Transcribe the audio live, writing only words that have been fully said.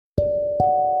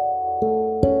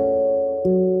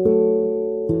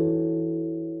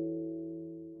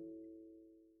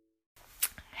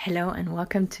Hello and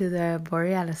welcome to the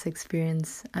Borealis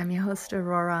Experience. I'm your host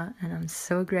Aurora and I'm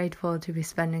so grateful to be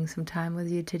spending some time with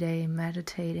you today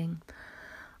meditating.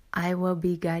 I will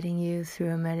be guiding you through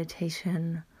a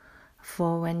meditation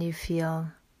for when you feel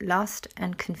lost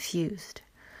and confused.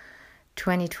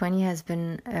 2020 has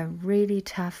been a really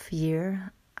tough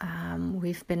year.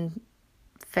 We've been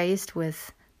faced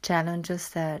with challenges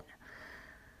that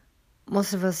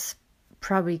most of us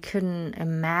probably couldn't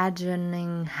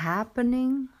imagine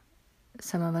happening.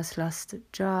 Some of us lost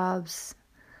jobs.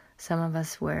 Some of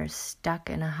us were stuck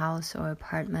in a house or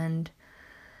apartment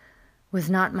with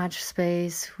not much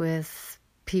space, with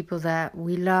people that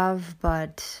we love,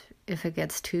 but if it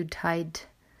gets too tight,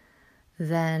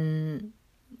 then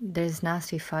there's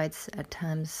nasty fights at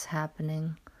times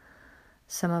happening.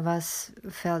 Some of us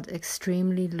felt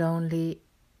extremely lonely,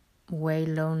 way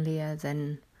lonelier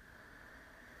than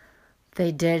they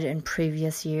did in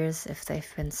previous years. If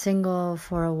they've been single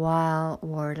for a while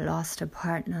or lost a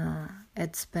partner,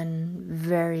 it's been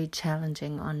very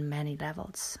challenging on many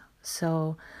levels.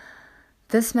 So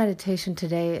this meditation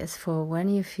today is for when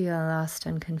you feel lost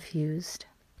and confused.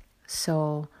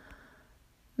 So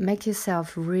make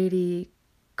yourself really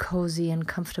cozy and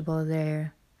comfortable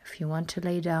there. If you want to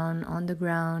lay down on the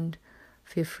ground,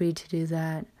 feel free to do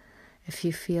that. If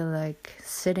you feel like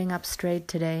sitting up straight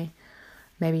today,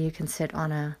 maybe you can sit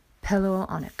on a pillow,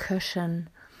 on a cushion,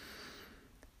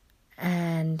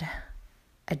 and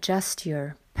adjust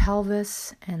your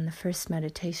pelvis. In the first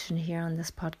meditation here on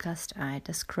this podcast, I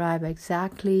describe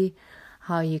exactly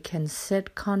how you can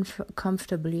sit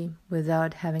comfortably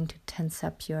without having to tense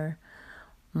up your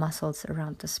muscles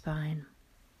around the spine.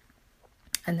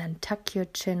 And then tuck your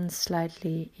chin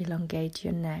slightly, elongate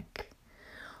your neck,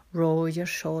 roll your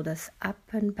shoulders up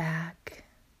and back,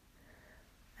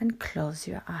 and close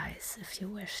your eyes if you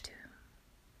wish to.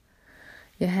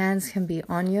 Your hands can be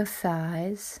on your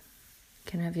thighs.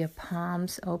 You can have your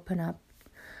palms open up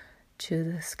to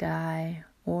the sky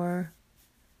or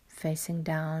facing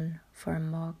down for a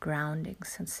more grounding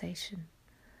sensation.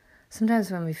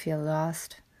 Sometimes when we feel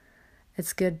lost,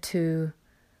 it's good to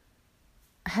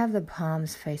have the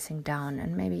palms facing down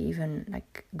and maybe even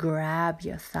grab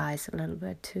your thighs a little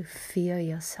bit to feel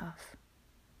yourself.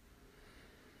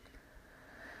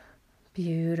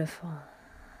 Beautiful.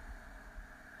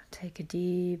 Take a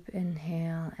deep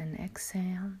inhale and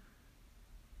exhale.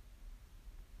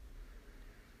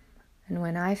 And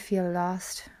when I feel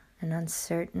lost and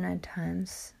uncertain at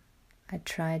times, I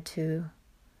try to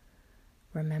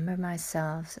remember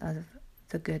myself of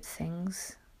the good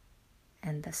things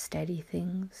and the steady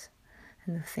things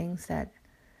and the things that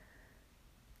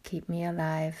keep me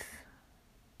alive,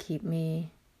 keep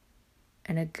me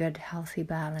in a good, healthy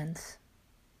balance.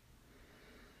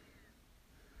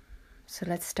 So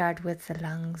let's start with the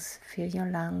lungs. Feel your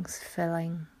lungs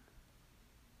filling,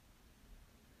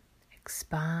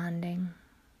 expanding,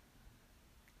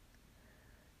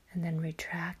 and then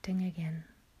retracting again.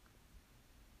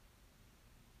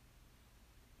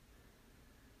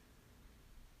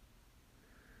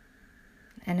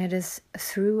 And it is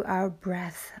through our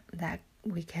breath that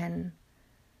we can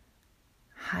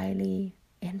highly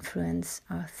influence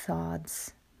our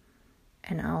thoughts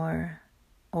and our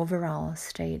overall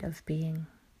state of being.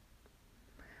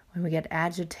 When we get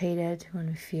agitated, when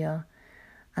we feel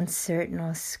uncertain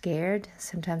or scared,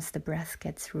 sometimes the breath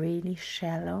gets really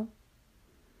shallow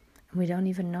and we don't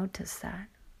even notice that.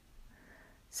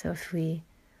 So if we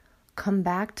come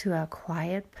back to our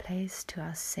quiet place, to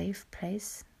our safe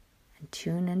place, and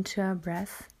tune into our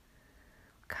breath,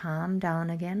 calm down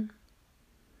again,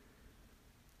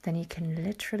 then you can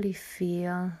literally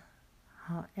feel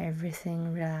how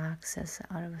everything relaxes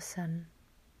all of a sudden.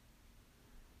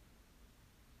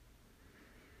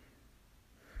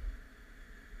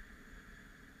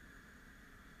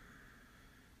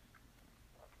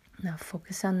 Now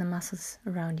focus on the muscles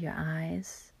around your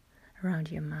eyes,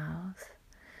 around your mouth,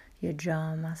 your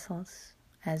jaw muscles.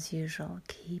 As usual,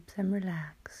 keep them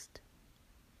relaxed.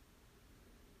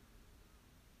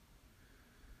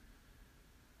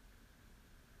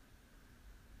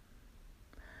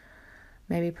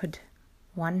 Maybe put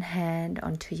one hand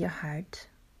onto your heart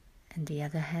and the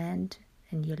other hand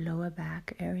in your lower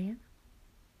back area.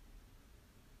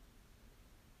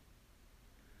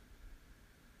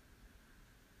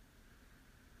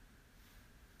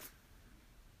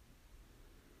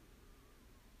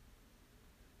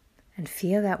 And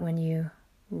feel that when you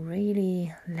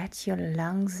really let your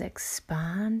lungs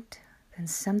expand, then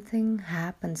something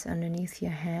happens underneath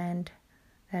your hand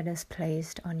that is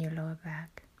placed on your lower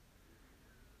back.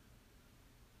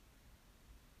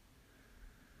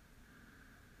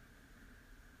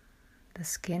 The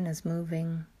skin is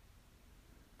moving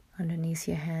underneath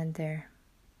your hand there.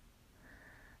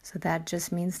 So that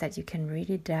just means that you can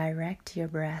really direct your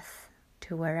breath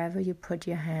to wherever you put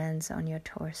your hands on your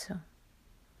torso.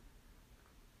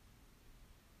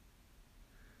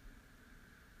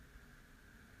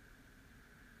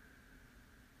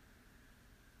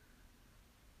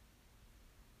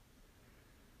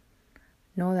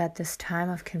 Know that this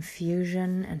time of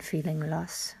confusion and feeling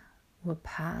lost will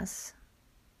pass.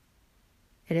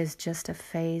 It is just a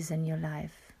phase in your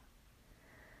life.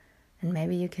 And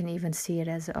maybe you can even see it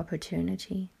as an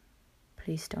opportunity.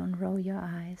 Please don't roll your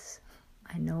eyes.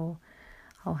 I know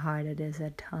how hard it is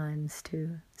at times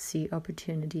to see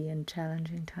opportunity in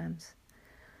challenging times.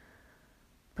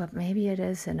 But maybe it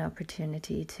is an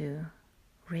opportunity to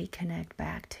reconnect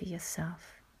back to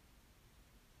yourself,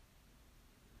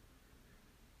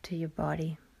 to your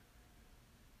body.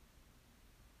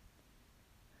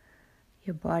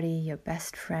 Your body, your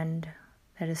best friend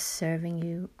that is serving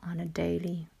you on a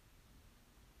daily,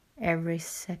 every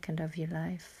second of your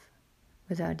life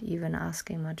without even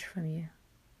asking much from you.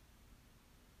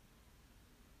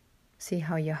 See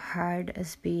how your heart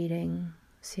is beating.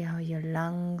 See how your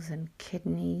lungs and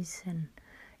kidneys and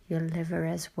your liver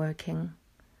is working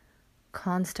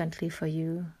constantly for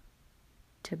you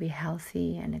to be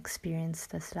healthy and experience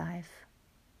this life.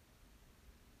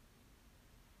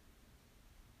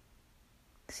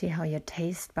 See how your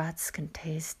taste buds can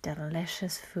taste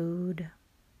delicious food.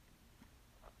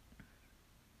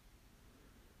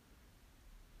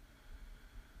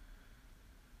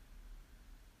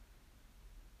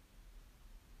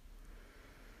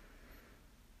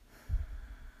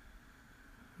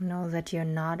 Know that you're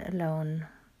not alone,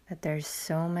 that there's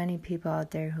so many people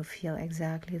out there who feel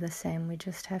exactly the same. We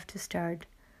just have to start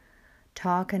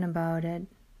talking about it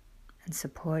and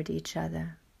support each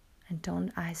other, and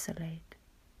don't isolate.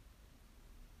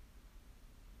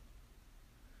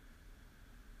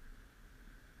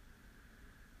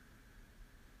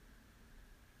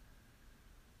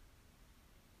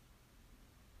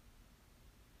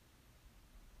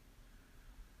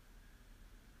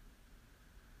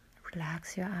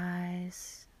 Relax your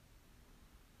eyes.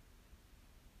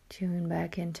 Tune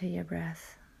back into your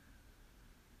breath.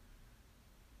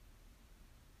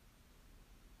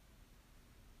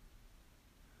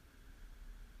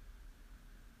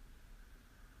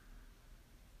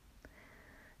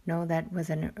 Know that with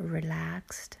a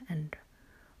relaxed and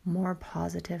more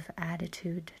positive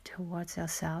attitude towards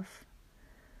ourselves,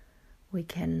 we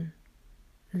can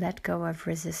let go of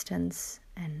resistance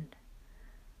and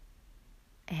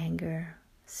anger,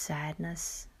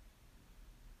 sadness,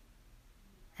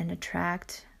 and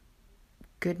attract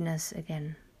goodness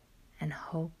again and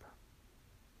hope.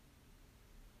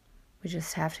 We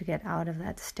just have to get out of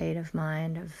that state of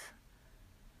mind of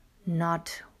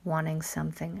not wanting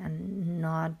something and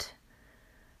not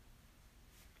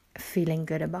feeling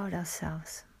good about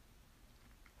ourselves.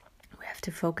 We have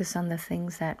to focus on the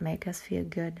things that make us feel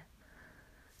good.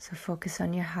 So focus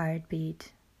on your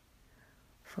heartbeat.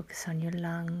 Focus on your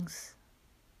lungs,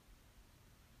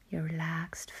 your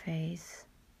relaxed face.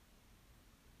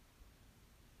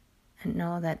 And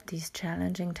know that these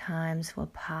challenging times will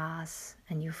pass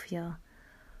and you feel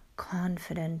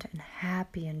confident and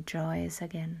happy and joyous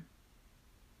again.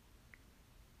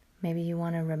 Maybe you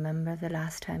want to remember the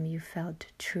last time you felt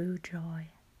true joy,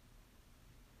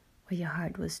 where your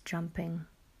heart was jumping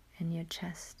in your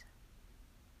chest.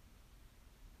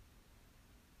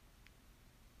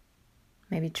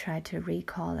 Maybe try to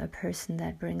recall a person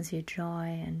that brings you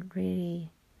joy and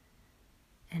really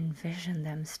envision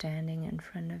them standing in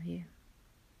front of you.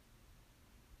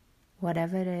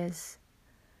 Whatever it is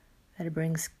that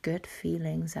brings good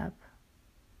feelings up,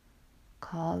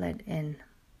 call it in.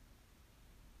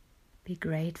 Be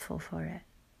grateful for it.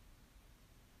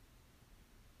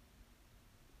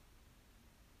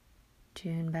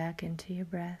 Tune back into your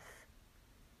breath.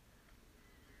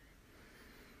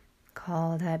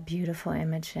 Call that beautiful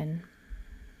image in.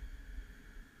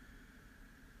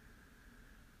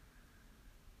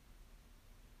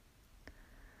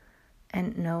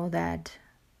 And know that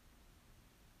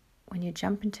when you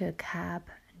jump into a cab,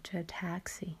 into a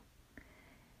taxi,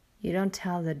 you don't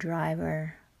tell the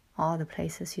driver all the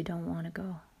places you don't want to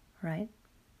go, right?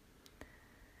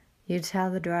 You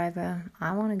tell the driver,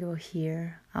 I want to go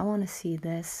here, I want to see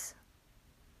this,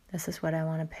 this is what I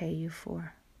want to pay you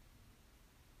for.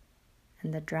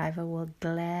 And the driver will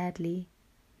gladly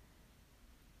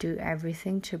do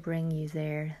everything to bring you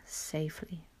there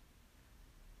safely.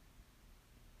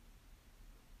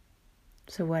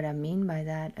 So what I mean by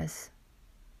that is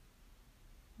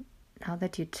now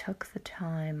that you took the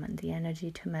time and the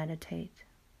energy to meditate,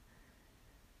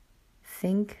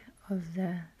 think of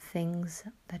the things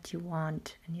that you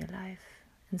want in your life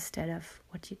instead of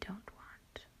what you don't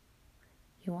want.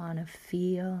 You want to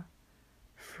feel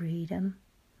freedom.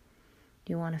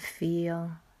 You want to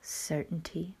feel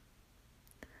certainty,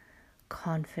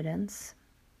 confidence.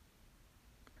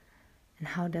 And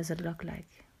how does it look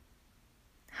like?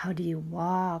 How do you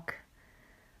walk?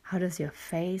 How does your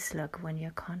face look when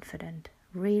you're confident?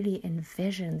 Really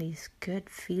envision these good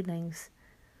feelings.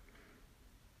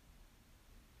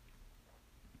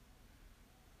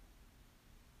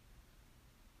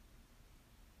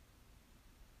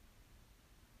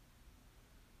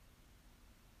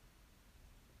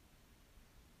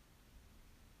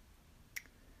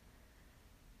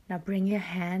 Now bring your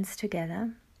hands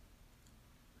together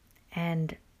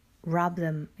and rub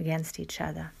them against each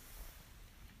other.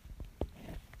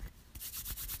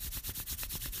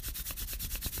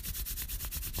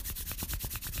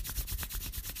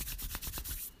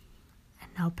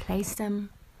 And now place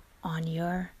them on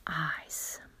your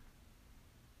eyes.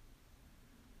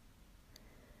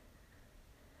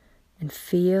 And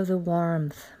feel the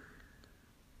warmth.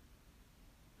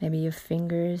 Maybe your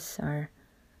fingers are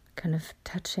kind of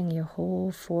touching your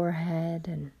whole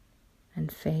forehead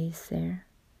and face there.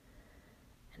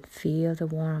 And feel the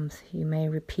warmth. You may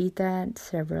repeat that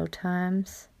several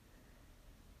times,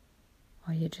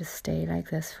 or you just stay like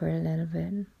this for a little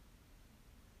bit.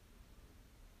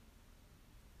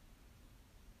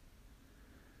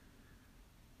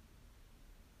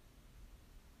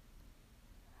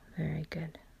 Very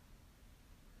good.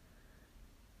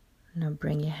 Now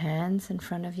bring your hands in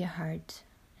front of your heart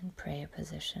in prayer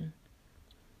position.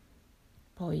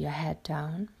 Pull your head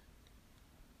down.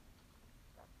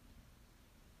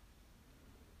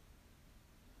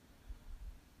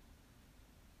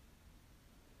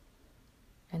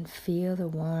 And feel the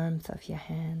warmth of your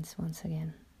hands once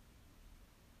again.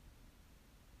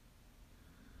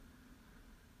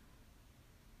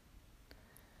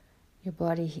 Your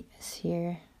body is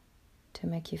here to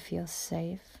make you feel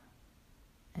safe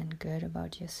and good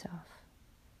about yourself.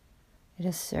 It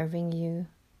is serving you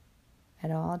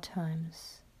at all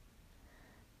times.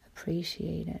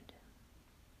 Appreciate it.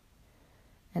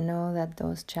 And know that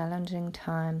those challenging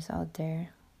times out there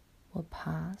will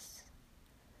pass.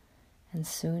 And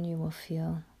soon you will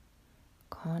feel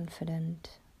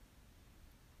confident,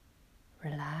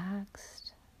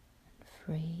 relaxed, and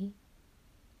free.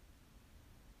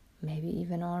 Maybe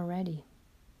even already.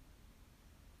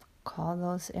 Call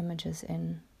those images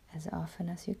in as often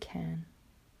as you can,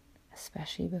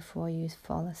 especially before you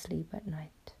fall asleep at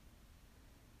night.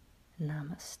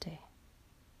 Namaste.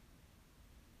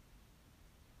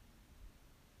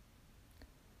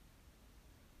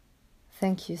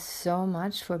 Thank you so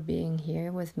much for being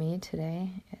here with me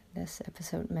today. This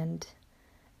episode meant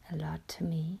a lot to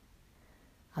me.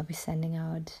 I'll be sending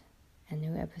out a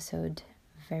new episode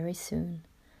very soon.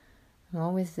 I'm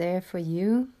always there for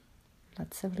you.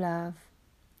 Lots of love.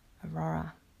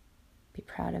 Aurora. Be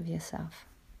proud of yourself.